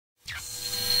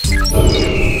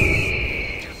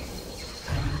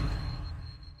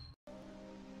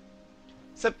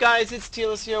What's up guys, it's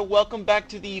Tealus here. Welcome back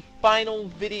to the final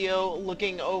video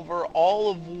looking over all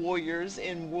of Warriors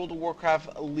in World of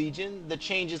Warcraft Legion, the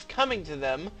changes coming to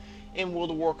them in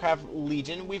World of Warcraft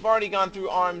Legion. We've already gone through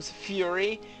Arms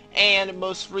Fury, and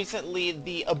most recently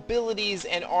the abilities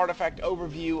and artifact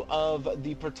overview of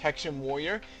the Protection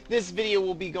Warrior. This video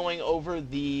will be going over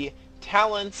the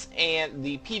talents and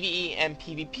the PvE and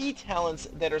PvP talents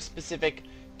that are specific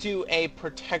to a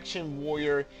Protection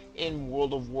Warrior in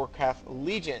World of Warcraft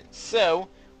Legion. So,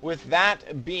 with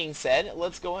that being said,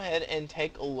 let's go ahead and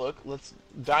take a look. Let's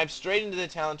dive straight into the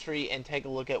talent tree and take a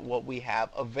look at what we have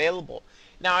available.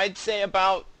 Now, I'd say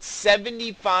about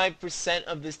 75%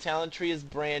 of this talent tree is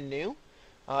brand new.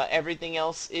 Everything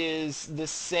else is the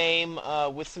same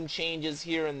with some changes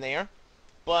here and there.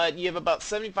 But you have about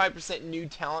 75% new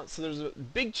talent, so there's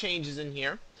big changes in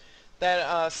here.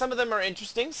 That some of them are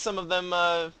interesting, some of them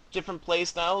different play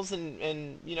styles,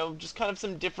 and you know, just kind of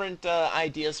some different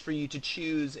ideas for you to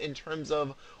choose in terms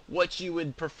of what you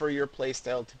would prefer your play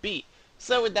style to be.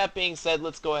 So with that being said,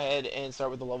 let's go ahead and start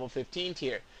with the level 15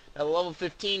 tier. Now the level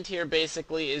 15 tier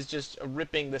basically is just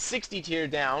ripping the 60 tier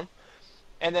down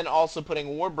and then also putting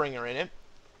Warbringer in it.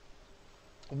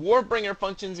 Warbringer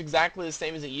functions exactly the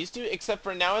same as it used to, except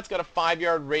for now it's got a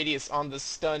 5-yard radius on the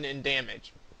stun and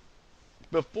damage.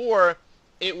 Before,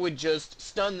 it would just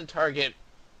stun the target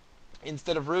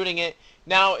instead of rooting it.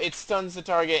 Now it stuns the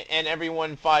target and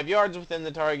everyone 5 yards within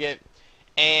the target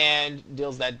and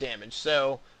deals that damage.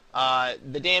 So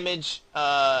the damage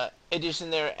addition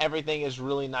there, everything is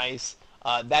really nice.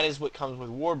 That is what comes with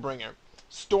Warbringer.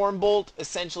 Stormbolt,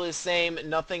 essentially the same.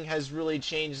 Nothing has really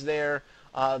changed there.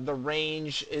 The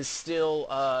range is still,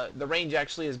 the range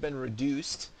actually has been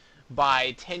reduced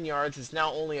by 10 yards. It's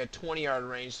now only a 20-yard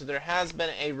range, so there has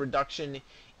been a reduction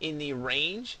in the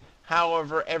range.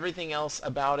 However, everything else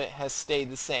about it has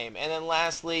stayed the same. And then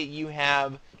lastly, you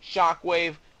have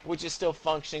Shockwave, which is still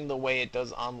functioning the way it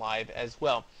does on live as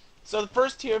well. So the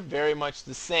first tier, very much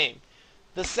the same.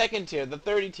 The second tier, the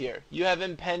 30 tier, you have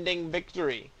Impending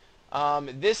Victory.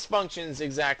 This functions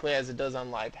exactly as it does on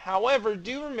live. However,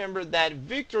 do remember that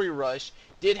Victory Rush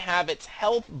did have its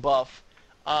health buff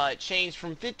changed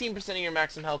from 15% of your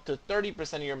maximum health to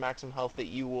 30% of your maximum health that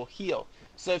you will heal.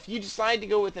 So if you decide to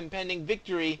go with Impending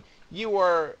Victory, you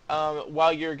are,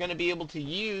 while you're going to be able to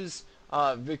use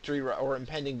Victory or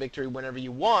Impending Victory whenever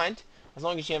you want, as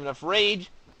long as you have enough rage,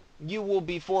 you will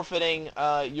be forfeiting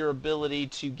your ability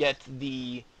to get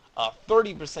the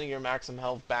 30% of your maximum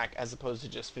health back as opposed to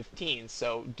just 15.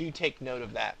 So do take note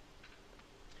of that.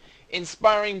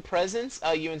 Inspiring Presence,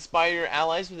 you inspire your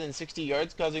allies within 60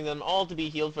 yards, causing them all to be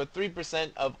healed for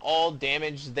 3% of all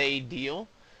damage they deal.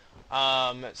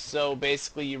 So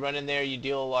basically you run in there, you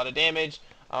deal a lot of damage.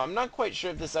 I'm not quite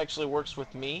sure if this actually works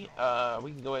with me.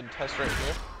 We can go ahead and test right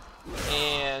here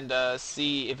and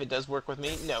see if it does work with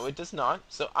me. No, it does not.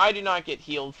 So I do not get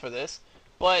healed for this,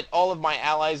 but all of my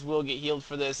allies will get healed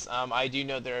for this. I do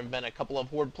know there have been a couple of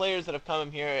Horde players that have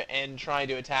come here and tried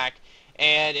to attack,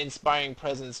 and Inspiring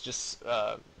Presence just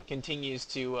continues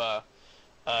to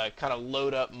kind of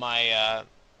load up my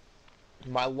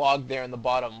my log there in the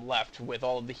bottom left with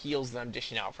all of the heals that I'm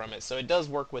dishing out from it. So it does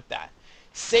work with that.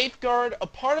 Safeguard, a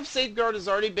part of Safeguard has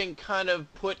already been kind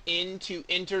of put in to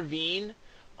intervene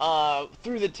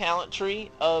through the talent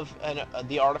tree of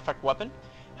the artifact weapon.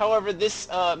 However, this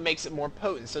makes it more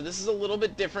potent. So this is a little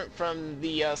bit different from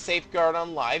the Safeguard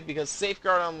on Live, because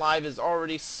Safeguard on Live is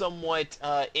already somewhat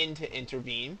into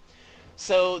Intervene.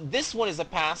 So this one is a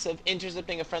passive.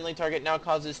 Intercepting a friendly target now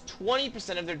causes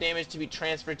 20% of their damage to be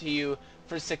transferred to you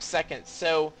for 6 seconds.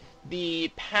 So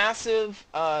the passive,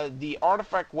 the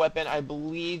artifact weapon, I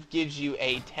believe gives you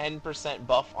a 10%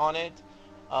 buff on it.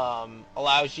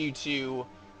 Allows you to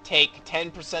take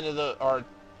 10% of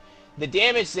the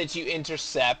damage that you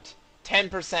intercept,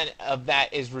 10% of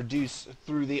that is reduced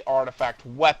through the artifact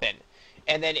weapon.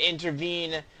 And then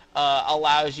Intervene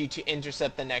allows you to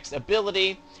intercept the next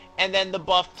ability. And then the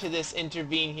buff to this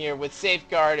Intervene here with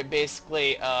Safeguard,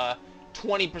 basically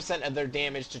 20% of their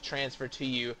damage to transfer to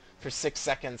you for 6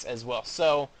 seconds as well.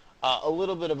 So a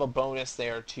little bit of a bonus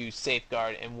there to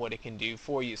Safeguard and what it can do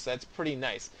for you. So that's pretty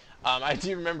nice. I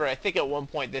do remember, I think at one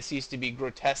point this used to be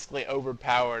grotesquely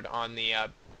overpowered on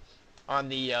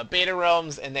the beta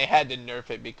realms, and they had to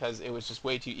nerf it because it was just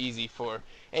way too easy for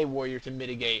a warrior to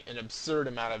mitigate an absurd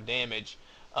amount of damage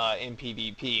in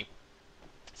PvP.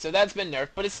 So that's been nerfed,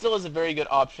 but it still is a very good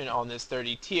option on this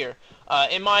 30 tier.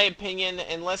 In my opinion,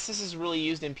 unless this is really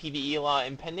used in PvE a lot,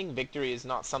 Impending Victory is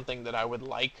not something that I would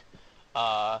like.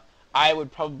 I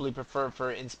would probably prefer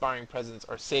for Inspiring Presence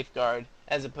or Safeguard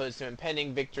as opposed to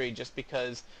Impending Victory, just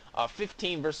because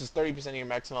 15 versus 30% of your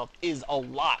maximum health is a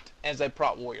lot as a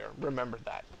Prot Warrior. Remember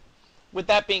that. With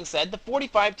that being said, the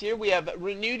 45 tier, we have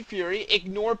Renewed Fury.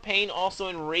 Ignore Pain also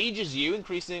enrages you,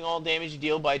 increasing all damage you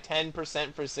deal by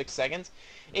 10% for 6 seconds.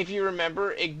 If you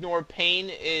remember, Ignore Pain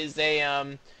is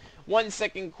a 1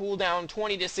 second cooldown,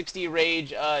 20 to 60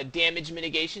 rage damage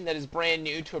mitigation that is brand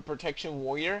new to a Protection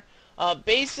Warrior.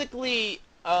 Basically,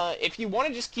 if you want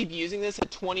to just keep using this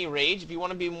at 20 rage, if you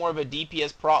want to be more of a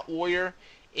DPS Prot Warrior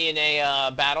in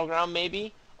a Battleground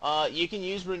maybe, you can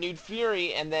use Renewed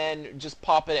Fury and then just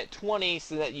pop it at 20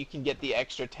 so that you can get the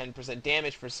extra 10%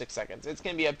 damage for 6 seconds. It's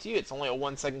going to be up to you. It's only a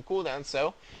 1 second cooldown,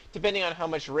 so depending on how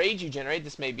much rage you generate,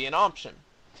 this may be an option.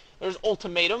 There's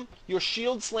Ultimatum. Your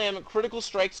Shield Slam critical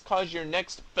strikes cause your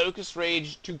next Focus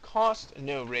Rage to cost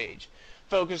no rage.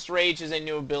 Focused Rage is a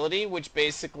new ability, which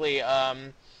basically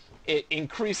it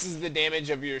increases the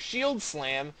damage of your Shield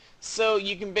Slam, so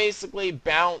you can basically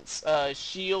bounce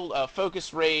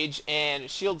Focus Rage and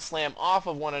Shield Slam off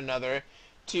of one another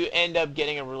to end up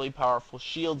getting a really powerful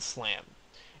Shield Slam.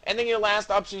 And then your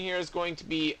last option here is going to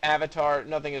be Avatar.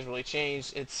 Nothing has really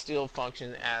changed. It still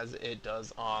functions as it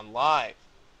does on live.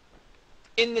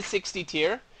 In the 60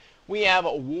 tier, we have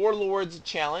Warlord's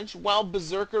Challenge. While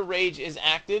Berserker Rage is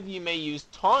active, you may use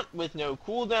Taunt with no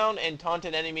cooldown, and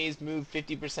taunted enemies move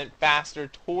 50% faster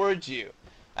towards you.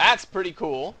 That's pretty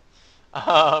cool.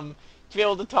 To be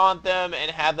able to taunt them and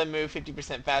have them move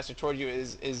 50% faster towards you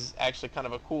is actually kind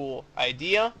of a cool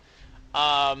idea.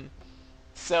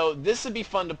 So this would be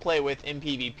fun to play with in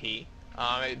PvP.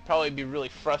 It'd probably be really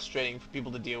frustrating for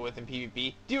people to deal with in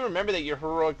PvP. Do remember that your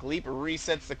Heroic Leap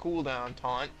resets the cooldown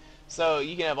taunt, so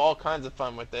you can have all kinds of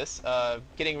fun with this.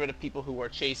 Getting rid of people who are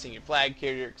chasing your flag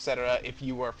carrier, etc. if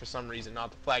you are for some reason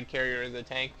not the flag carrier or the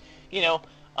tank. You know,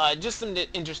 just some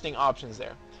interesting options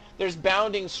there. There's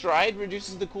Bounding Stride,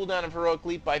 reduces the cooldown of Heroic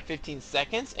Leap by 15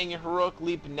 seconds, and your Heroic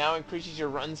Leap now increases your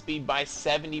run speed by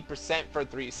 70% for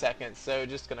 3 seconds. So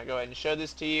just going to go ahead and show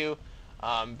this to you.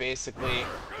 Basically,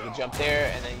 you jump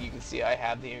there, and then you can see I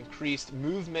have the increased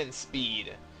movement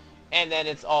speed. And then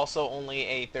it's also only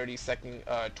a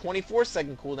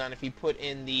 24-second cooldown if you put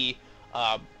in the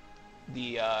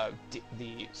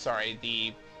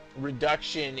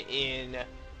reduction in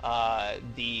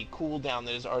the cooldown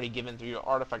that is already given through your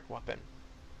artifact weapon.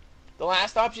 The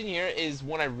last option here is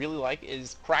one I really like,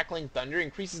 is Crackling Thunder.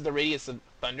 Increases the radius of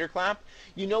Thunderclap.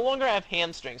 You no longer have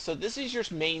Hamstring, so this is your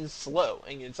main slow,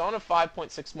 and it's on a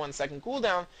 5.61 second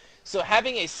cooldown, so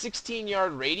having a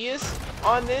 16-yard radius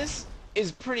on this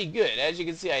is pretty good. As you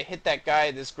can see, I hit that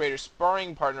guy, this greater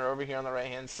sparring partner over here on the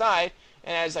right-hand side,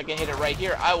 and as I can hit it right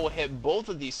here, I will hit both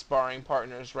of these sparring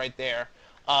partners right there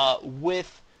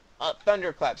with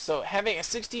Thunderclap. So having a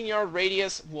 16-yard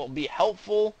radius will be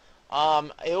helpful.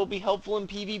 It will be helpful in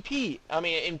PvP. I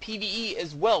mean, in PvE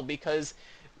as well, because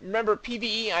remember,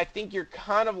 PvE, I think you're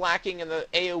kind of lacking in the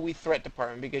AoE threat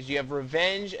department, because you have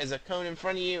Revenge as a cone in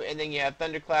front of you, and then you have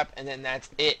Thunderclap, and then that's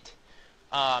it.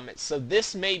 So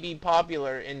this may be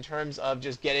popular in terms of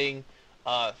just getting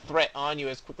threat on you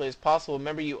as quickly as possible.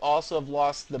 Remember, you also have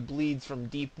lost the bleeds from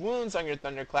deep wounds on your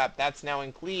Thunderclap. That's now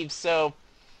in Cleave, so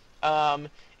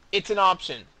it's an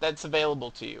option that's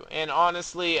available to you. And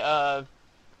honestly,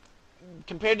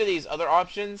 compared to these other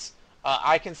options,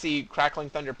 I can see Crackling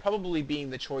Thunder probably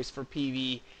being the choice for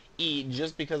PvE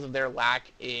just because of their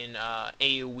lack in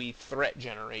AoE threat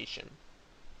generation.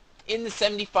 In the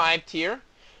 75 tier,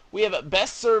 we have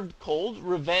Best Served Cold.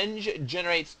 Revenge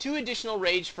generates 2 additional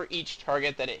rage for each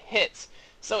target that it hits.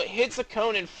 So it hits a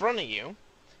cone in front of you,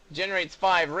 generates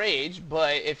 5 rage,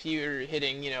 but if you're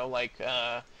hitting, you know, like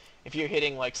if you're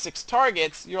hitting like 6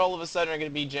 targets, you're all of a sudden going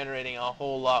to be generating a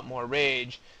whole lot more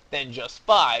rage than just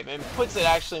 5, and puts it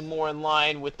actually more in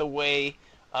line with the way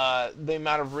the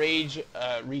amount of rage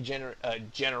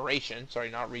generation, sorry,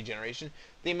 not regeneration,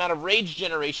 the amount of rage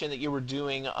generation that you were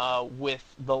doing with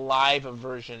the live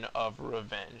version of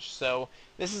Revenge. So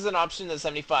this is an option in the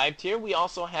 75 tier. We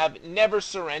also have Never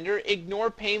Surrender.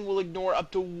 Ignore Pain will ignore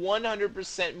up to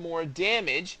 100% more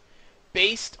damage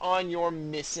based on your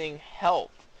missing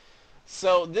health.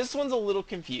 So this one's a little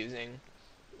confusing,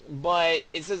 but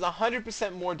it says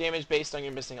 100% more damage based on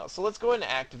your missing health. So let's go ahead and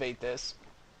activate this.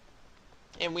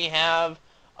 And we have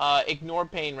Ignore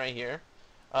Pain right here.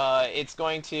 It's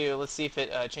going to, let's see if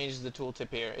it changes the tooltip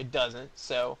here. It doesn't.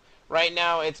 So right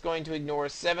now it's going to ignore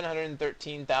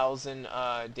 713,000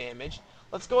 damage.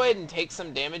 Let's go ahead and take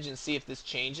some damage and see if this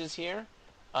changes here.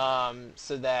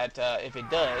 So that if it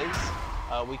does,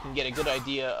 we can get a good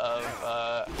idea of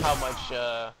how much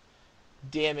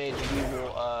damage we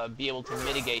will be able to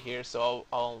mitigate here. So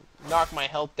I'll knock my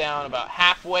health down about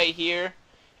halfway here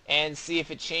and see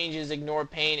if it changes ignore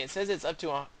pain. It says it's up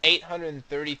to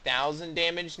 830,000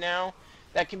 damage now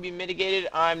that can be mitigated.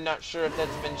 I'm not sure if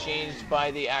that's been changed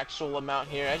by the actual amount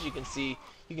here. As you can see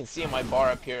in my bar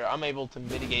up here, I'm able to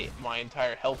mitigate my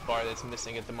entire health bar that's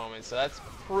missing at the moment. So that's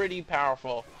pretty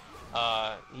powerful.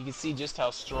 You can see just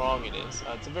how strong it is.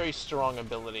 It's a very strong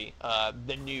ability,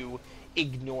 the new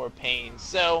ignore pain.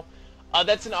 So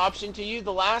that's an option to you.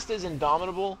 The last is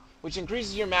Indomitable, which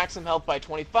increases your maximum health by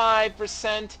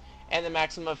 25% and the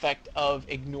maximum effect of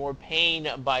ignore pain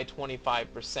by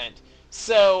 25%.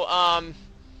 So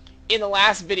in the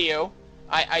last video,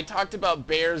 I talked about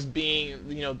bears being,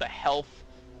 you know, the health,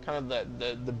 kind of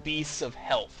the beasts of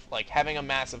health, like having a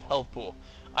massive health pool.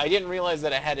 I didn't realize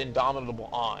that I had Indomitable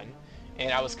on,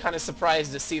 and I was kind of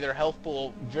surprised to see their health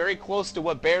pool very close to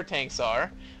what bear tanks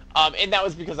are. And that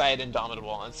was because I had Indomitable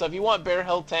on. So if you want bear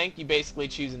health tank, you basically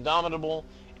choose Indomitable,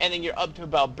 and then you're up to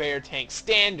about bear tank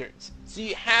standards. So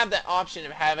you have that option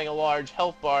of having a large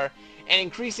health bar and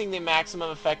increasing the maximum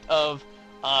effect of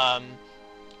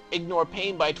ignore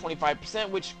pain by 25%,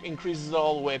 which increases it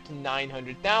all the way up to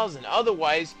 900,000.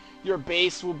 Otherwise, your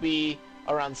base will be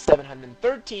around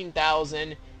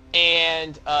 713,000,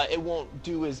 and it won't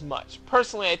do as much.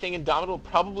 Personally, I think Indomitable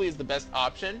probably is the best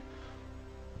option,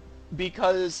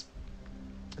 because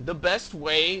the best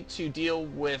way to deal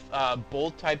with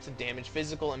both types of damage,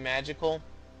 physical and magical,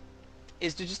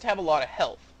 is to just have a lot of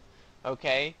health,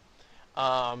 okay?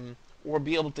 Or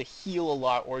be able to heal a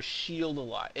lot or shield a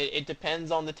lot. It depends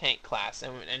on the tank class,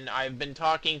 and I've been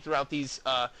talking throughout these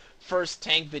first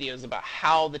tank videos about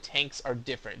how the tanks are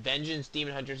different. Vengeance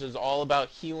Demon Hunters is all about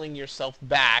healing yourself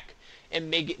back and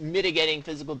mitigating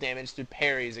physical damage through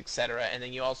parries, etc. And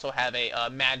then you also have a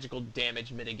magical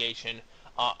damage mitigation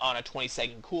on a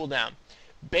 20-second cooldown.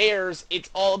 Bears,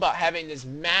 it's all about having this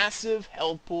massive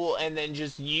health pool and then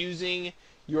just using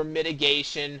your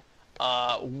mitigation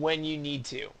when you need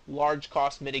to. Large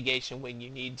cost mitigation when you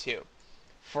need to.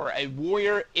 For a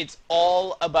warrior, it's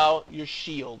all about your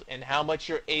shield and how much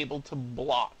you're able to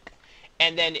block.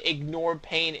 And then ignore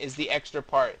pain is the extra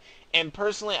part. And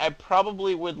personally, I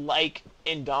probably would like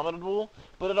Indomitable,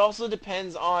 but it also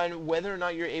depends on whether or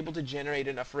not you're able to generate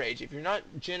enough rage. If you're not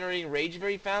generating rage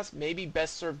very fast, maybe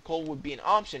Best Served Cold would be an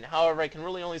option. However, I can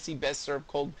really only see Best Served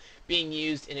Cold being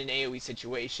used in an AoE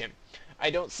situation. I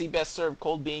don't see Best Served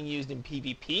Cold being used in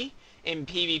PvP. In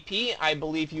PvP, I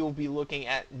believe you will be looking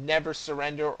at Never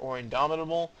Surrender or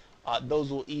Indomitable. Those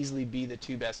will easily be the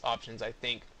two best options, I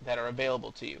think, that are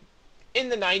available to you. In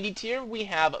the 90 tier, we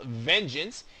have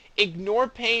Vengeance. Ignore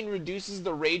Pain reduces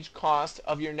the rage cost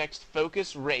of your next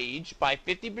focus rage by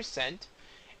 50%.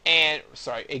 And,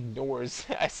 sorry, ignores.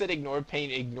 I said Ignore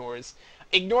Pain ignores.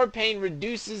 Ignore Pain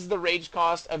reduces the rage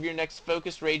cost of your next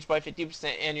focused rage by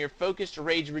 50%, and your focused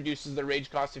rage reduces the rage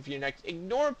cost of your next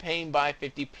Ignore Pain by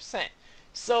 50%.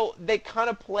 So they kind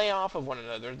of play off of one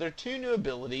another. They're two new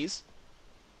abilities.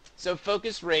 So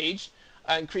Focused Rage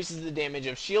increases the damage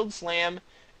of Shield Slam,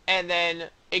 and then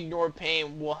Ignore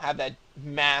Pain will have that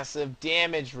massive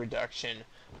damage reduction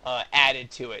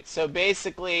added to it. So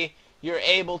basically, you're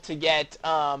able to get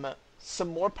some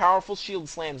more powerful shield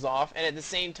slams off, and at the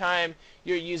same time,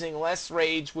 you're using less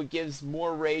rage, which gives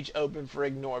more rage open for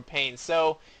Ignore Pain.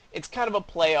 So it's kind of a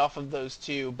play off of those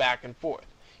two back and forth.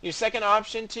 Your second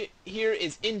option here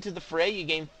is Into the Fray. You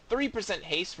gain 3%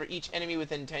 haste for each enemy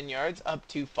within 10 yards, up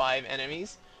to 5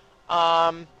 enemies.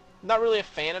 Not really a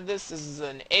fan of this. This is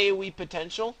an AoE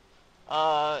potential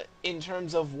in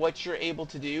terms of what you're able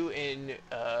to do in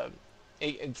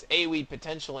it's AoE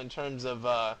potential in terms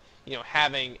of you know,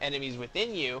 having enemies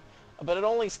within you, but it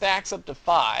only stacks up to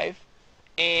 5,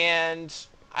 and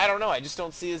I don't know, I just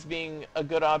don't see this being a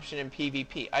good option in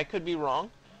PvP. I could be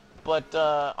wrong, but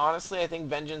honestly, I think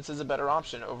Vengeance is a better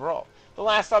option overall. The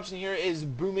last option here is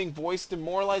Booming Voice.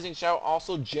 Demoralizing Shout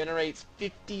also generates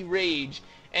 50 rage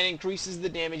and increases the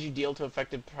damage you deal to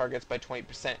affected targets by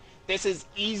 20%. This is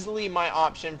easily my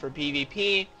option for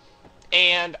PvP,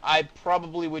 and I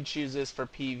probably would choose this for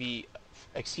PV.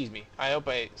 Excuse me, I hope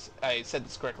I said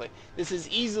this correctly. This is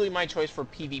easily my choice for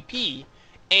PvP,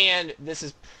 and this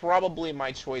is probably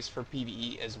my choice for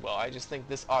PvE as well. I just think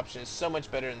this option is so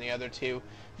much better than the other two.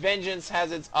 Vengeance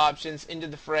has its options. Into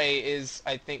the Fray is,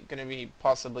 I think, going to be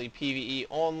possibly PvE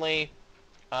only.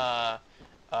 I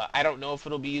don't know if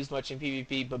it'll be used much in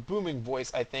PvP, but Booming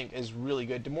Voice, I think, is really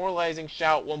good. Demoralizing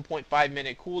Shout, 1.5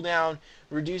 minute cooldown,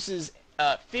 reduces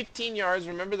 15 yards.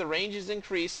 Remember, the range is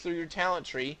increased through your talent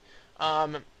tree.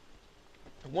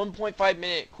 1.5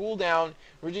 minute cooldown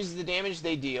reduces the damage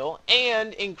they deal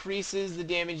and increases the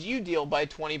damage you deal by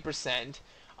 20%.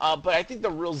 But I think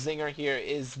the real zinger here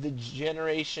is the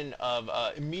generation of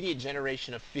immediate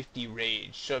generation of 50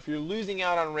 rage. So if you're losing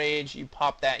out on rage, you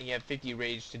pop that and you have 50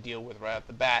 rage to deal with right off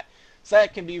the bat. So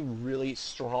that can be really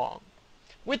strong.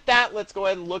 With that, let's go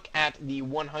ahead and look at the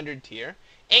 100 tier.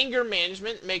 Anger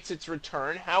management makes its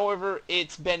return. However,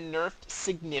 it's been nerfed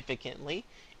significantly.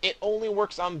 It only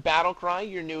works on Battle Cry,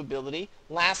 your new ability,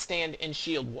 Last Stand, and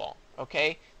Shield Wall.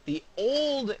 Okay? The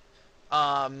old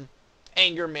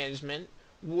anger management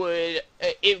would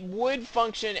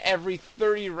function every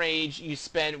 30 rage you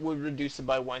spend would reduce it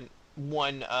by one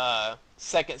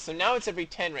second. So now it's every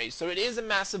 10 rage. So it is a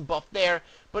massive buff there,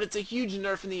 but it's a huge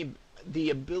nerf in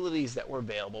the abilities that were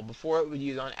available. Before it would be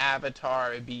used on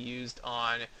Avatar, it would be used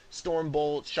on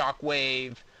Stormbolt,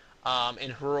 Shockwave,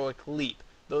 and Heroic Leap.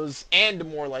 Those and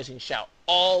Demoralizing Shout.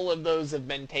 All of those have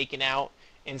been taken out,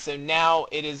 and so now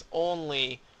it is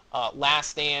only Last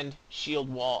Stand,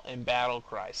 Shield Wall, and Battle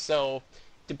Cry. So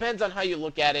depends on how you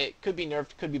look at it. Could be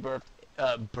nerfed, could be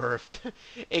burfed.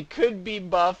 It could be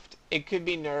buffed, it could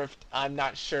be nerfed. I'm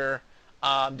not sure,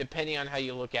 depending on how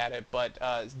you look at it, but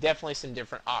definitely some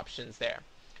different options there.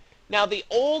 Now, the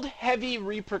old heavy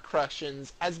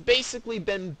repercussions has basically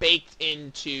been baked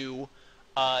into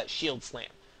Shield Slam.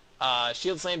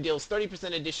 Shield Slam deals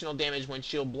 30% additional damage when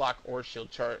Shield Block or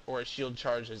Shield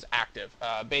Charge is active.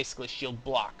 Basically, Shield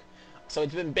Block. So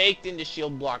it's been baked into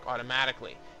Shield Block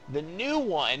automatically. The new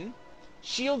one,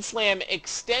 Shield Slam,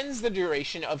 extends the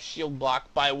duration of Shield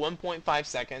Block by 1.5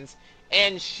 seconds,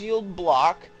 and Shield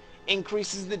Block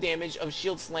increases the damage of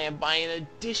Shield Slam by an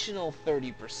additional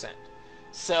 30%.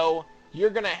 So you're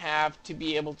gonna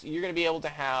be able to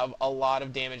have a lot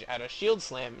of damage out of Shield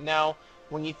Slam. Now,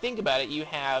 when you think about it, you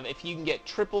have, if you can get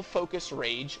triple focus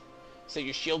rage, so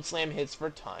your Shield Slam hits for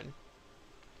a ton.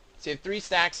 So you have 3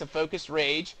 stacks of focus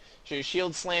rage, so your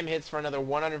Shield Slam hits for another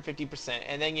 150%,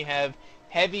 and then you have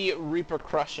heavy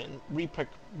repercussions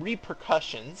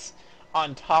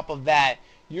on top of that.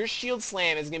 Your Shield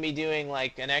Slam is going to be doing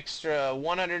like an extra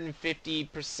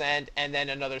 150% and then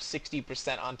another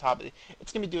 60% on top of it.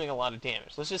 It's going to be doing a lot of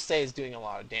damage. Let's just say it's doing a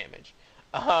lot of damage.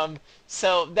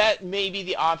 So that may be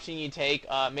the option you take,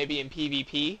 maybe in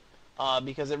PvP,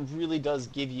 because it really does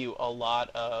give you a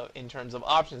lot in terms of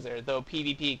options there, though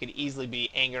PvP could easily be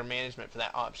anger management for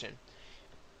that option.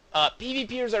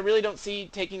 PvPers I really don't see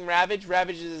taking Ravage.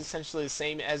 Ravage is essentially the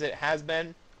same as it has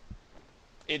been.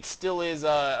 It still is,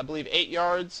 I believe, 8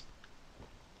 yards,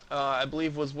 I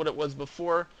believe was what it was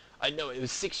before. I know it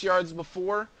was 6 yards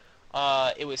before.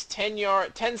 It was 10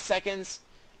 seconds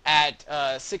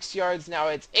at 6 yards. Now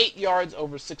it's 8 yards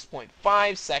over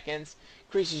 6.5 seconds.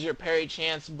 Increases your parry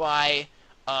chance by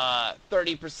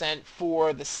 30%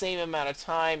 for the same amount of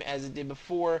time as it did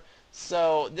before.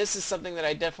 So this is something that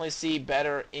I definitely see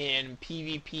better in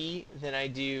PvP than I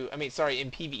do, in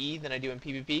PvE than I do in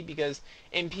PvP, because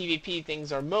in PvP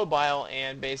things are mobile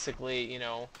and basically, you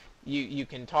know, you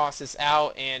can toss this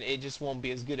out and it just won't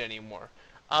be as good anymore.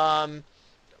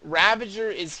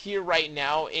 Ravager is here right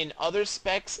now. In other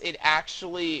specs it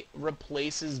actually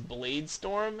replaces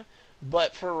Bladestorm,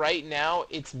 but for right now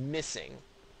it's missing.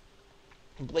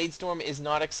 Bladestorm is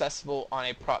not accessible on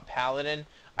a prop paladin.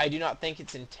 I do not think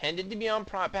it's intended to be on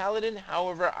prop paladin,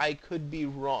 however I could be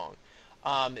wrong.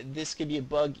 This could be a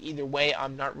bug either way.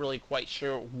 I'm not really quite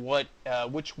sure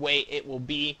which way it will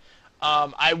be.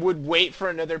 I would wait for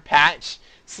another patch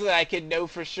so that I could know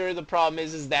for sure. The problem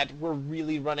is that we're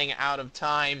really running out of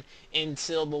time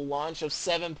until the launch of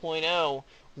 7.0,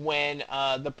 when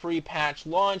the pre-patch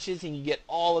launches and you get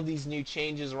all of these new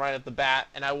changes right at the bat,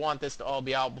 and I want this to all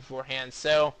be out beforehand.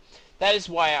 So that is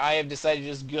why I have decided to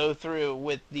just go through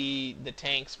with the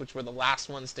tanks, which were the last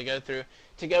ones to go through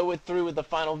with the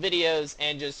final videos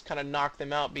and just kind of knock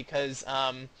them out, because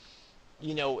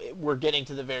you know, we're getting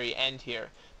to the very end here.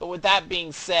 But with that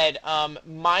being said,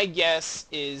 my guess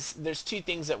is there's 2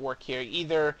 things that work here.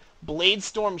 Either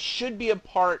Bladestorm should be a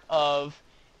part of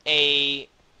a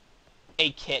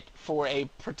kit for a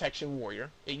protection warrior.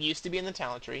 It used to be in the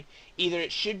talent tree. Either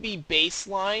it should be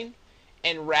baseline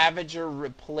and Ravager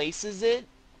replaces it,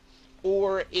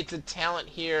 or it's a talent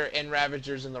here and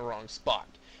Ravager's in the wrong spot.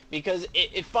 Because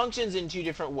it functions in 2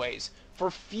 different ways.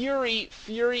 For Fury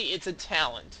it's a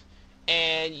talent,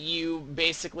 and you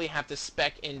basically have to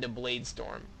spec into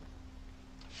Bladestorm.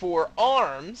 For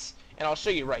Arms, and I'll show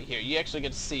you right here, you actually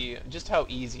get to see just how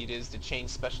easy it is to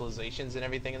change specializations and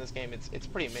everything in this game. It's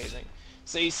pretty amazing.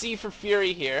 So you see for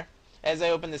Fury here, as I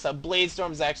open this up,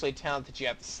 Bladestorm is actually a talent that you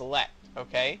have to select,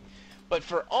 okay? But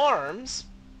for Arms,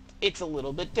 it's a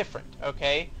little bit different,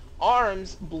 okay?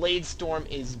 Arms, Bladestorm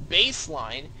is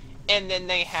baseline, and then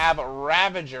they have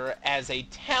Ravager as a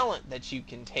talent that you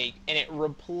can take, and it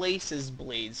replaces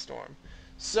Bladestorm.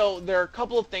 So there are a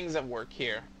couple of things that work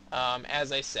here.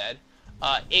 As I said,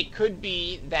 it could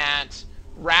be that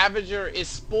Ravager is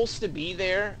supposed to be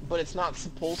there, but it's not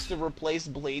supposed to replace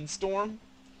Bladestorm.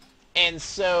 And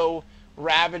so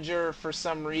Ravager, for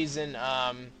some reason,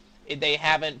 they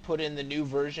haven't put in the new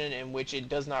version in which it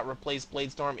does not replace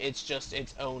Bladestorm. It's just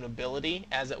its own ability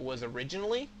as it was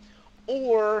originally.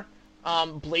 Or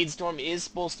Bladestorm is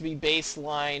supposed to be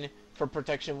baseline for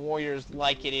Protection Warriors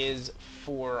like it is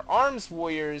for Arms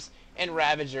Warriors, and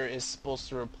Ravager is supposed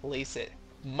to replace it.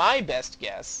 My best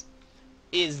guess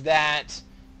is that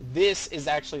this is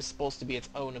actually supposed to be its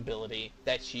own ability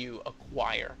that you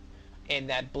acquire, and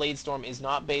that Bladestorm is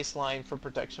not baseline for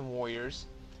Protection Warriors,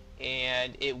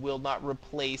 and it will not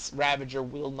replace, Ravager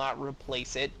will not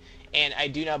replace it, and I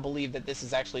do not believe that this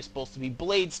is actually supposed to be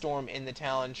Bladestorm in the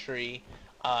talent tree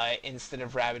instead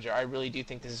of Ravager. I really do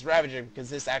think this is Ravager, because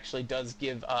this actually does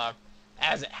give,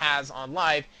 as it has on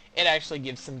live, it actually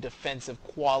gives some defensive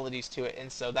qualities to it,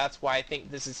 and so that's why I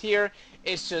think this is here.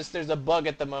 It's just there's a bug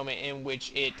at the moment in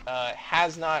which it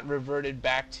has not reverted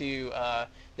back to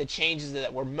the changes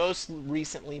that were most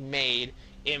recently made,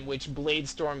 in which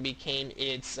Bladestorm became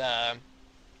its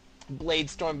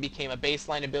Bladestorm became a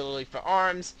baseline ability for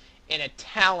Arms and a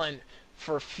talent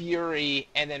for Fury,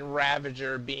 and then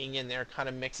Ravager being in there kind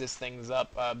of mixes things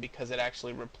up because it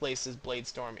actually replaces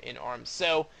Bladestorm in Arms.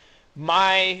 So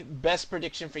my best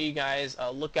prediction for you guys,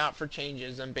 look out for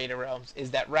changes in Beta Realms,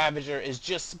 is that Ravager is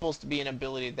just supposed to be an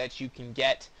ability that you can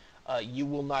get. You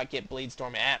will not get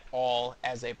Bladestorm at all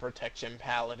as a Protection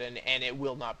Paladin, and it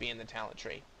will not be in the talent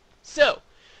tree. So,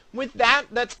 with that,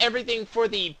 that's everything for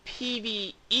the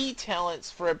PvE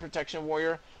talents for a Protection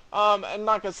Warrior. I'm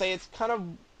not going to say it's kind of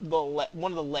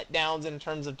one of the letdowns in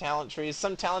terms of talent trees.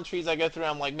 Some talent trees I go through,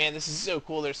 I'm like, man, this is so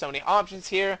cool, there's so many options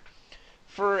here.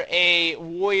 For a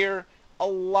warrior, a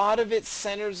lot of it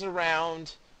centers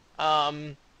around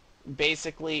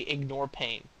basically ignore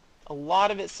pain. A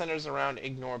lot of it centers around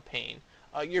ignore pain.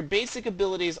 Your basic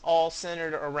abilities all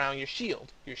centered around your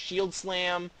shield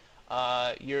slam,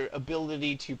 your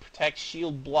ability to protect,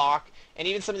 shield block, and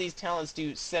even some of these talents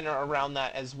do center around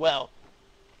that as well.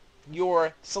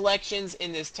 Your selections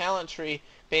in this talent tree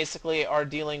basically are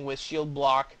dealing with shield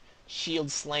block, shield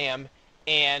slam,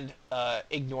 and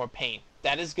ignore pain.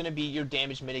 That is going to be your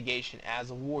damage mitigation as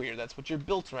a warrior. That's what you're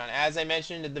built around. As I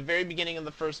mentioned at the very beginning of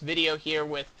the first video here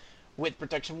with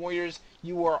Protection Warriors,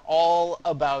 you are all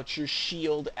about your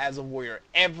shield as a warrior.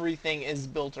 Everything is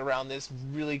built around this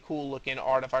really cool looking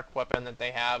artifact weapon that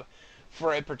they have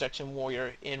for a Protection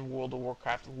Warrior in World of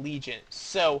Warcraft Legion.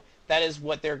 So that is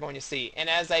what they're going to see. And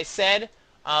as I said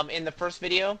in the first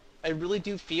video, I really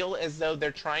do feel as though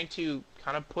they're trying to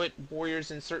kind of put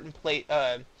warriors in certain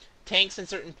tanks in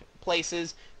certain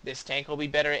places. This tank will be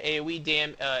better at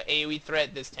AoE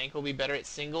threat. This tank will be better at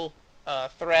single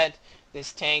threat.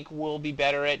 This tank will be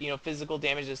better at physical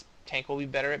damage. This tank will be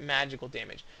better at magical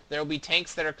damage. There will be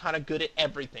tanks that are kind of good at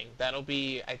everything. That'll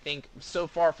be, I think, so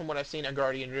far from what I've seen, a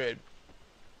Guardian Druid.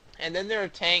 And then there are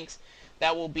tanks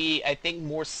that will be, I think,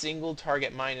 more single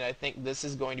target minded. I think this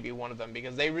is going to be one of them,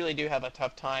 because they really do have a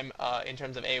tough time in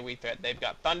terms of AoE threat. They've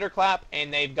got Thunderclap,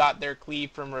 and they've got their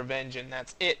Cleave from Revenge, and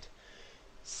that's it.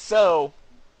 So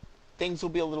things will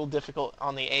be a little difficult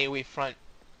on the AoE front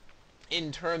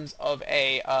in terms of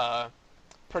a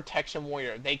Protection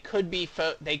Warrior. They could be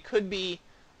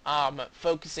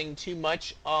focusing too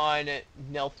much on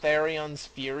Neltharion's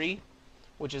Fury,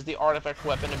 which is the artifact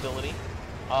weapon ability.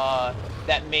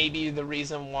 That may be the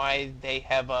reason why they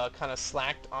have kind of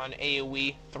slacked on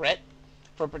AoE threat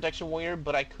for Protection Warrior,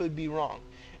 but I could be wrong.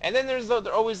 And then there's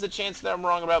always the chance that I'm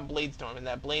wrong about Bladestorm, and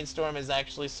that Bladestorm is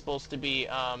actually supposed to be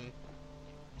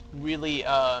really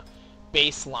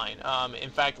baseline. In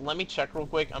fact, let me check real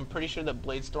quick. I'm pretty sure that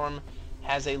Bladestorm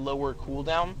has a lower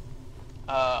cooldown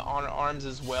on Arms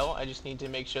as well. I just need to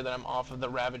make sure that I'm off of the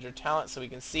Ravager talent so we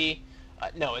can see.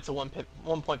 No, it's a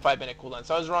 1.5 minute cooldown,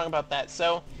 so I was wrong about that.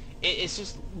 So it's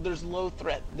just there's low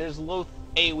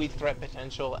AoE threat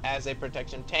potential as a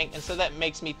protection tank, and so that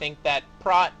makes me think that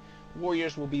Prot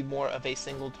Warriors will be more of a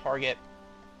single target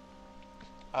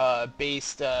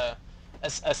based a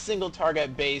single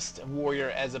target based warrior,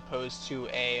 as opposed to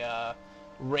a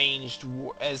ranged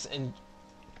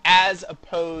as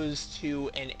opposed to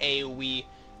an AoE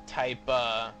type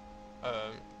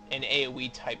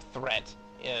threat.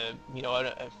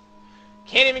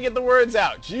 Can't even get the words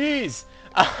out. Jeez.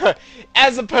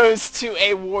 As opposed to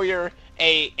a warrior,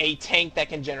 a tank that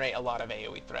can generate a lot of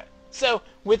AoE threat. So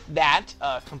with that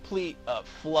complete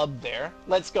flub there,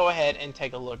 let's go ahead and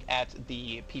take a look at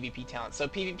the PvP talent. So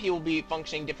PvP will be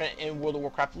functioning different in World of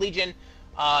Warcraft Legion.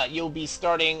 You'll be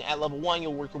starting at level 1,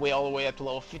 you'll work your way all the way up to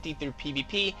level 50 through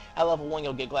PvP. At level 1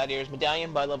 you'll get Gladiator's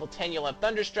Medallion, by level 10 you'll have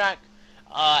Thunderstruck,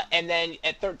 and then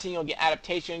at 13 you'll get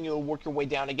Adaptation, you'll work your way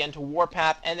down again to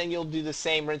Warpath, and then you'll do the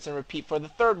same rinse and repeat for the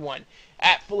third one.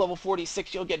 At level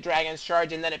 46 you'll get Dragon's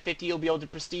Charge, and then at 50 you'll be able to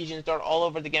Prestige and start all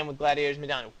over again with Gladiator's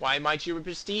Medallion. Why might you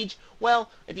Prestige?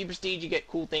 Well, if you Prestige you get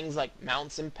cool things like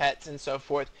mounts and pets and so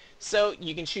forth. So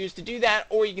you can choose to do that,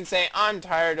 or you can say, I'm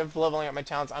tired of leveling up my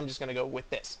talents, I'm just going to go with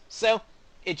this. So,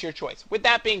 it's your choice. With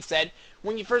that being said,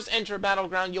 when you first enter a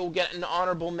battleground, you'll get an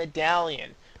Honorable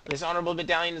Medallion. This Honorable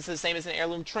Medallion is the same as an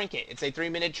Heirloom Trinket. It's a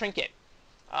 3-minute trinket.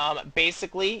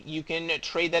 Basically, you can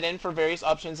trade that in for various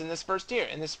options in this first tier.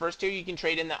 In this first tier, you can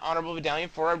trade in the Honorable Medallion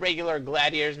for a regular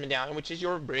Gladiator's Medallion, which is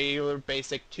your regular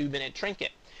basic 2-minute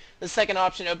trinket. The second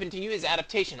option open to you is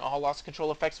Adaptation. All loss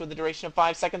control effects with a duration of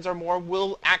 5 seconds or more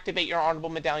will activate your Honorable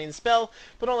Medallion spell,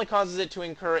 but only causes it to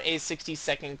incur a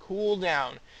 60-second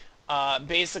cooldown.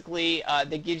 Basically,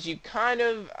 that gives you kind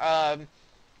of...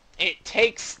 it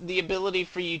takes the ability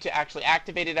for you to actually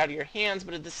activate it out of your hands,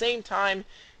 but at the same time,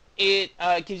 it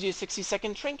gives you a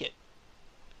 60-second trinket.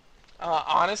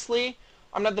 Honestly,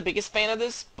 I'm not the biggest fan of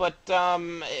this, but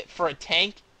for a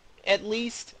tank, at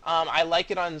least, I like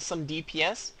it on some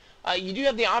DPS. You do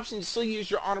have the option to still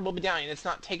use your Honorable Medallion. It's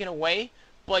not taken away,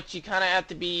 but you kind of have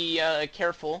to be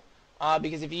careful,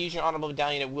 because if you use your Honorable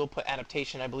Medallion, it will put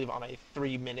Adaptation, I believe, on a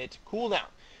 3-minute cooldown.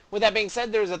 With that being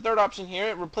said, there's a third option here.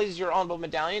 It replaces your Honorable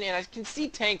Medallion, and I can see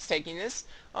tanks taking this.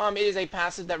 It is a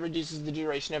passive that reduces the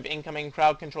duration of incoming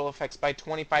crowd control effects by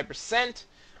 25%,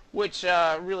 which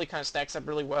really kind of stacks up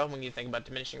really well when you think about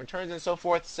diminishing returns and so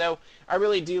forth, so I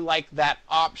really do like that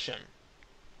option.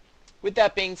 With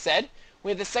that being said,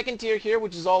 we have the second tier here,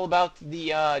 which is all about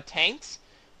the tanks.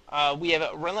 We have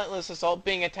a Relentless Assault.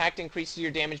 Being attacked increases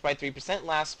your damage by 3%,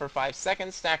 lasts for 5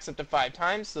 seconds, stacks up to 5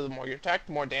 times, so the more you're attacked,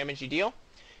 the more damage you deal.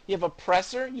 You have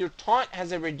Oppressor. Your taunt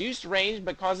has a reduced range,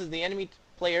 but causes the enemy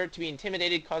player to be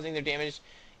intimidated,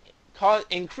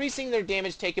 increasing their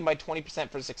damage taken by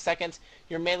 20% for 6 seconds.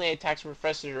 Your melee attacks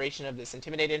refresh the duration of this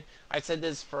intimidated. I've said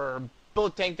this for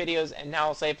both tank videos, and now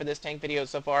I'll say it for this tank video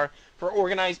so far. For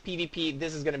organized PvP,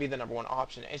 this is going to be the #1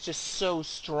 option. It's just so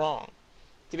strong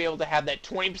to be able to have that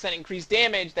 20% increased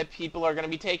damage that people are going to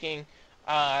be taking.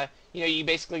 You know, you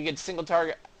basically get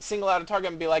single out a target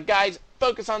and be like, guys,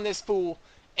 focus on this fool,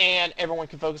 and everyone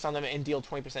can focus on them and deal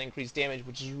 20% increased damage,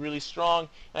 which is really strong,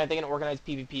 and I think in organized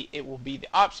PvP it will be the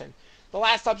option. The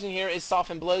last option here is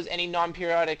Soften Blows. Any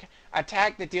non-periodic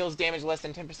attack that deals damage less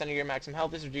than 10% of your maximum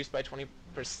health is reduced by 20%.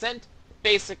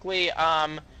 Basically,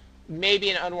 maybe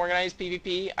in unorganized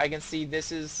PvP, I can see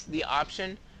this is the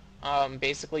option.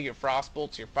 Basically, your Frost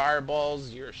Bolts, your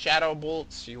Fireballs, your Shadow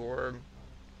Bolts, your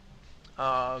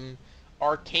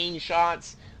Arcane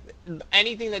Shots,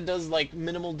 anything that does like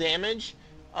minimal damage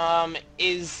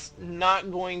is not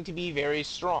going to be very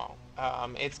strong.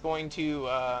 It's going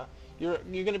to you're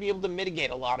going to be able to mitigate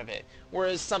a lot of it.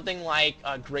 Whereas something like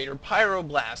a Greater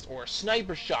Pyroblast or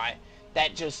Sniper Shot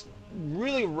that just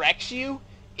really wrecks you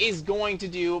is going to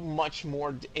do much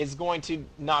more. Is going to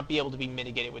not be able to be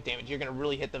mitigated with damage. You're going to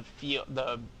really hit the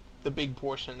big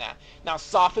portion of that. Now,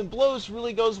 Soften Blows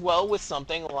really goes well with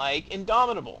something like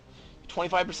Indomitable.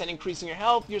 25% increase in your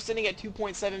health, you're sitting at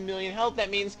 2.7 million health. That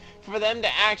means for them to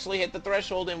actually hit the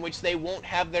threshold in which they won't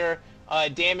have their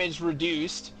damage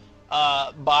reduced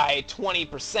by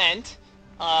 20%,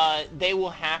 they will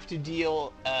have to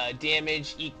deal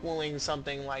damage equaling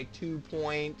something like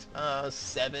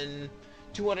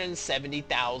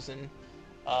 270,000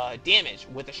 damage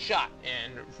with a shot.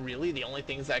 And really the only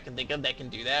things I can think of that can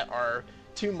do that are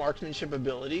 2 marksmanship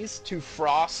abilities, 2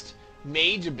 frost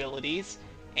mage abilities,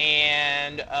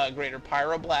 and Greater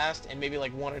Pyroblast, and maybe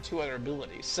like 1 or 2 other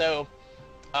abilities. So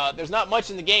there's not much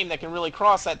in the game that can really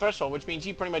cross that threshold, which means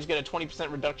you pretty much get a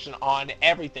 20% reduction on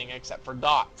everything except for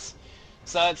dots.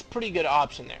 So that's a pretty good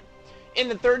option there. In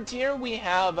the third tier, we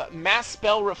have Mass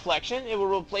Spell Reflection. It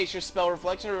will replace your Spell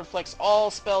Reflection. It reflects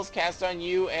all spells cast on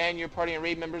you and your party and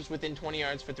raid members within 20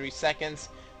 yards for 3 seconds.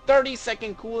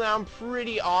 30-second cooldown,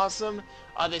 pretty awesome.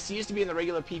 This used to be in the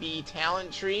regular PvE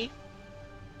talent tree.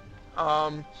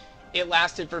 It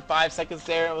lasted for 5 seconds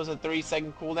there. It was a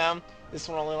 3-second cooldown. This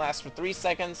one only lasts for 3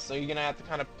 seconds, so you're going to have to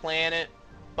kind of plan it.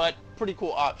 But pretty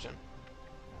cool option.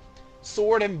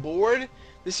 Sword and Board.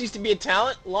 This used to be a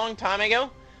talent a long time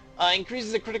ago.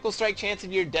 Increases the critical strike chance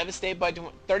if you're devastated by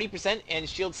 30%, and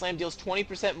Shield Slam deals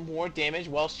 20% more damage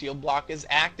while Shield Block is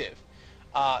active.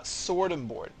 Sword and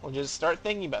board. We'll just start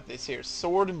thinking about this here.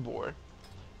 Sword and board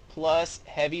plus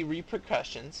heavy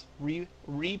repercussions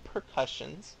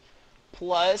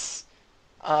plus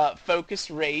focused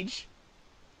rage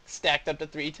stacked up to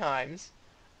 3 times.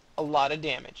 A lot of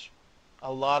damage.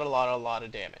 A lot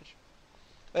of damage.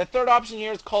 The third option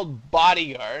here is called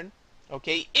bodyguard.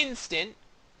 Okay, instant.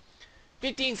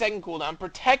 15-second cooldown.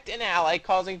 Protect an ally,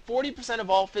 causing 40% of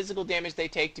all physical damage they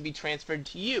take to be transferred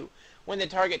to you. When the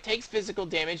target takes physical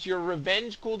damage, your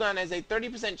revenge cooldown has a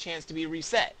 30% chance to be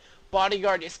reset.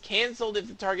 Bodyguard is cancelled if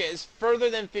the target is further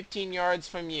than 15 yards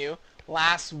from you.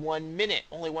 Lasts 1 minute.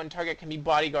 Only one target can be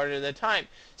bodyguarded at a time.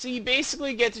 So you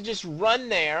basically get to just run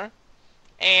there,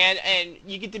 and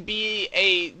you get to be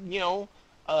a, you know,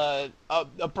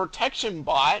 a protection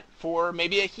bot for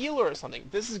maybe a healer or something.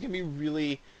 This is going to be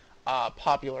really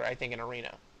popular, I think, in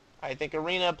Arena. I think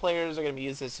Arena players are going to be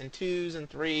using this in 2s and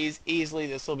 3s. Easily,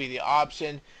 this will be the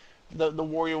option. The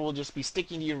warrior will just be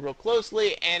sticking to you real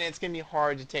closely, and it's going to be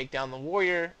hard to take down the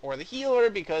warrior or the healer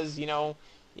because, you know,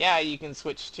 yeah, you can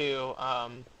switch to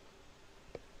a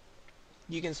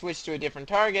different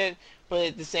target, but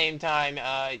at the same time,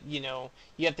 you know,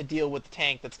 you have to deal with the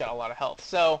tank that's got a lot of health.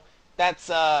 So that's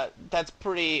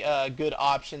pretty good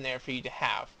option there for you to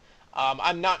have.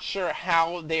 I'm not sure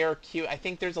how they are queued. I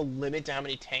think there's a limit to how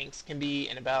many tanks can be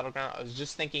in a battleground. I was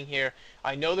just thinking here.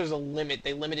 I know there's a limit.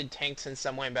 They limited tanks in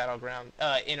some way in battleground,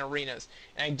 in arenas,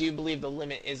 and I do believe the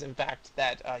limit is in fact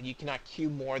that you cannot queue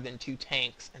more than 2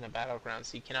 tanks in a battleground.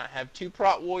 So you cannot have 2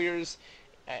 prot warriors.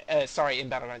 Sorry, in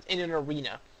battlegrounds, in an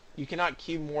arena, you cannot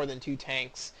queue more than 2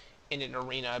 tanks in an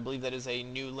arena. I believe that is a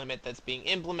new limit that's being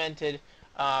implemented.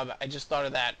 I just thought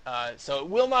of that. So it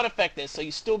will not affect this, so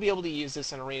you still be able to use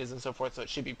this in arenas and so forth, so it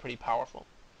should be pretty powerful.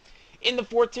 In the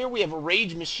 4th tier, we have a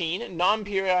Rage Machine.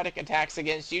 Non-periodic attacks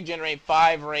against you generate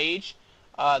 5 rage.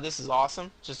 This is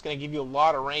awesome. Just going to give you a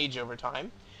lot of rage over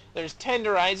time. There's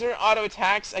Tenderizer. Auto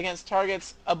attacks against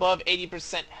targets above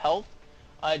 80% health.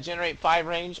 Generate 5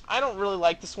 range. I don't really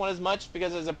like this one as much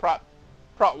because as a prot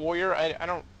warrior, I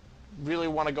don't really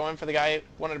want to go in for the guy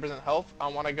 100% health. I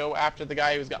want to go after the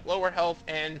guy who's got lower health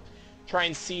and try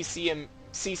and CC him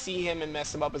and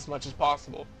mess him up as much as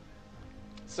possible.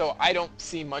 So I don't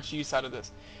see much use out of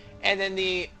this. And then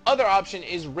the other option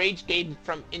is Rage Gain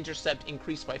from Intercept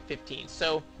increased by 15.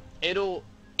 So it'll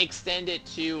extend it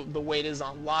to the weight is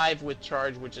on live with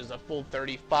charge, which is a full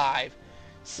 35.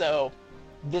 So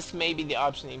this may be the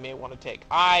option that you may want to take.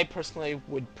 I personally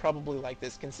would probably like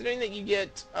this, considering that you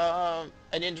get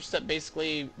an intercept.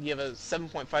 Basically, you have a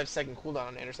 7.5 second cooldown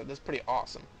on intercept. That's pretty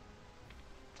awesome.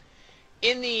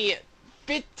 In the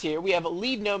 5th tier, we have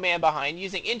Leave No Man Behind.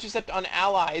 Using intercept on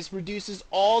allies reduces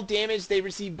all damage they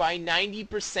receive by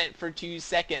 90% for 2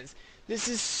 seconds. This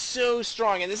is so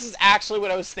strong, and this is actually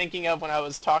what I was thinking of when I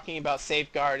was talking about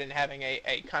Safeguard and having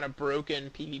a kind of broken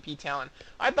PvP talent.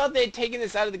 I thought they had taken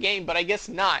this out of the game, but I guess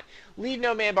not. Leave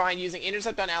No Man Behind. Using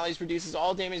intercept on allies reduces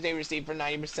all damage they receive for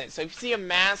 90%. So if you see a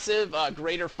massive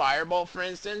Greater Fireball, for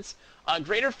instance,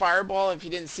 Greater Fireball, if you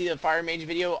didn't see the Fire Mage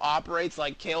video, operates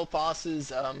like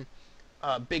Kael'thas's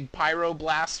big Pyro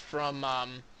Blast from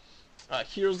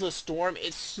Here's the Storm.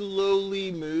 It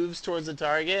slowly moves towards the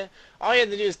target. All you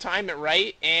have to do is time it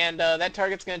right, and that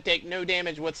target's going to take no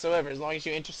damage whatsoever as long as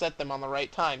you intercept them on the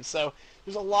right time. So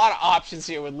there's a lot of options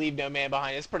here with Leave No Man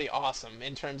Behind. It's pretty awesome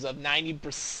in terms of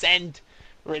 90%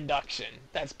 reduction.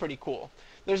 That's pretty cool.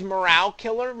 There's Morale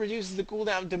Killer. Reduces the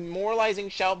cooldown Demoralizing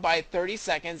Shout by 30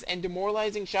 seconds, and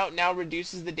Demoralizing Shout now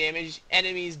reduces the damage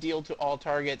enemies deal to all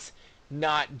targets,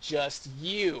 not just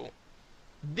you.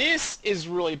 This is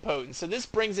really potent. So this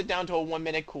brings it down to a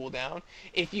 1-minute cooldown.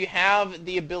 If you have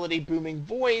the ability Booming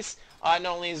Voice, not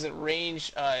only is it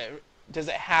range, does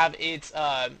it have its,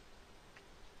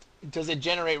 does it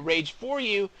generate rage for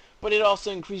you, but it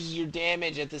also increases your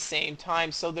damage at the same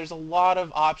time. So there's a lot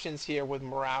of options here with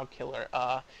Morale Killer.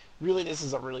 Really, this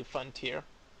is a really fun tier,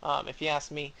 if you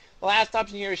ask me. The last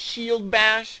option here is Shield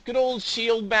Bash. Good old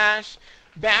Shield Bash.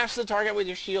 Bash the target with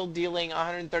your shield, dealing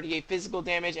 138 physical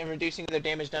damage and reducing their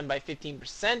damage done by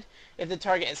 15%. If the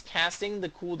target is casting, the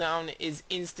cooldown is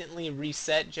instantly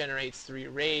reset, generates 3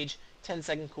 rage,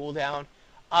 10-second cooldown.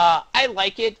 I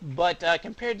like it, but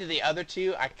compared to the other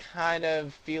two, I kind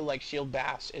of feel like Shield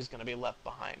Bash is going to be left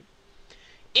behind.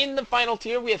 In the final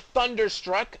tier, we have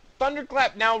Thunderstruck.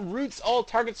 Thunderclap now roots all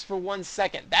targets for 1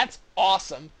 second. That's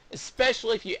awesome,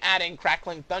 especially if you add in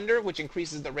Crackling Thunder, which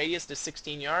increases the radius to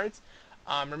 16 yards.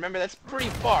 Remember, that's pretty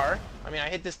far. I mean, I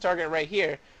hit this target right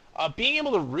here. Being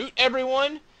able to root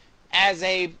everyone as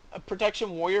a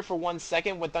protection warrior for 1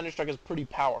 second with Thunderstruck is pretty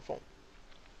powerful.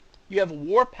 You have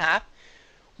Warpath.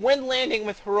 When landing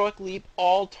with Heroic Leap,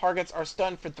 all targets are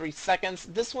stunned for 3 seconds.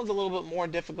 This one's a little bit more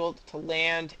difficult to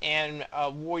land, and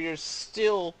warriors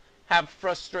still have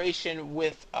frustration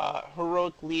with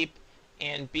Heroic Leap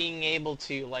and being able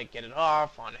to like get it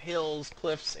off on hills,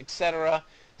 cliffs, etc.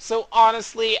 So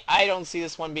honestly, I don't see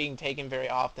this one being taken very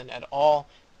often at all.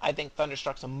 I think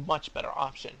Thunderstruck's a much better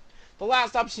option. The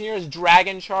last option here is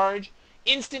Dragon Charge.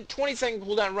 Instant 20-second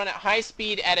cooldown, run at high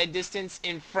speed at a distance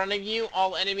in front of you.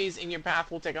 All enemies in your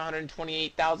path will take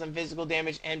 128,000 physical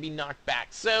damage and be knocked back.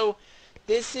 So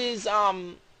this is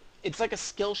it's like a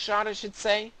skill shot, I should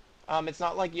say. It's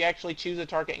not like you actually choose a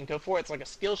target and go for it. It's like a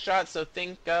skill shot. So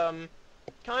think kind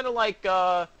of like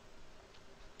the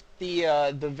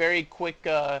very quick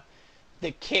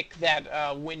the kick that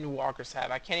Windwalkers have.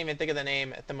 I can't even think of the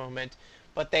name at the moment,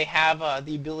 but they have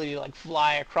the ability to like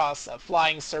fly across a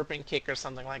flying serpent kick or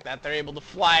something like that. They're able to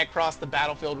fly across the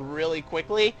battlefield really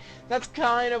quickly. That's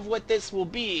kind of what this will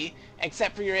be,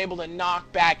 except for you're able to knock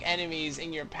back enemies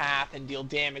in your path and deal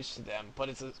damage to them. But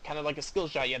it's kind of like a skill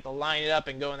shot. You have to line it up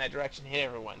and go in that direction and hit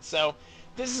everyone. So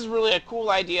this is really a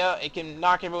cool idea. It can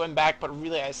knock everyone back, but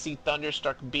really I see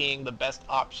Thunderstruck being the best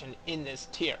option in this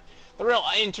tier. The real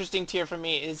interesting tier for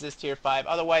me is this tier 5.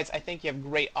 Otherwise, I think you have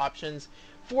great options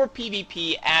for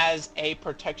PvP as a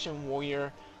protection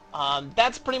warrior.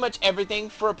 That's pretty much everything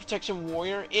for a protection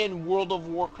warrior in World of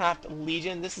Warcraft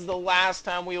Legion. This is the last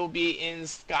time we will be in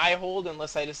Skyhold,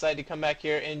 unless I decide to come back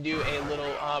here and do a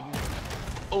little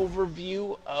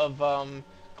overview of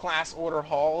class order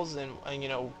halls and you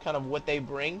know, kind of what they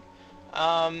bring.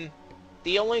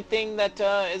 The only thing that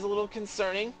is a little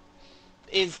concerning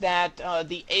is that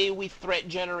the AoE threat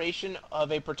generation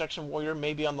of a protection warrior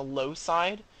may be on the low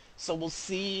side. So we'll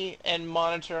see and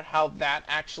monitor how that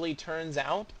actually turns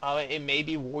out. It may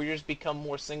be warriors become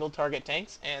more single target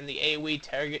tanks and the AoE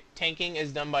target tanking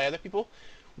is done by other people.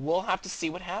 We'll have to see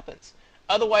what happens.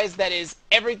 Otherwise, that is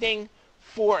everything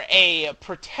for a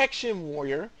protection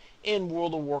warrior in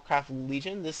World of Warcraft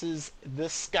Legion. This is the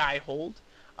Skyhold.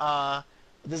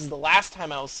 This is the last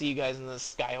time I will see you guys in the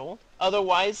Skyhold.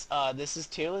 Otherwise, this is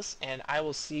Tearless, and I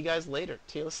will see you guys later.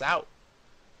 Tearless out.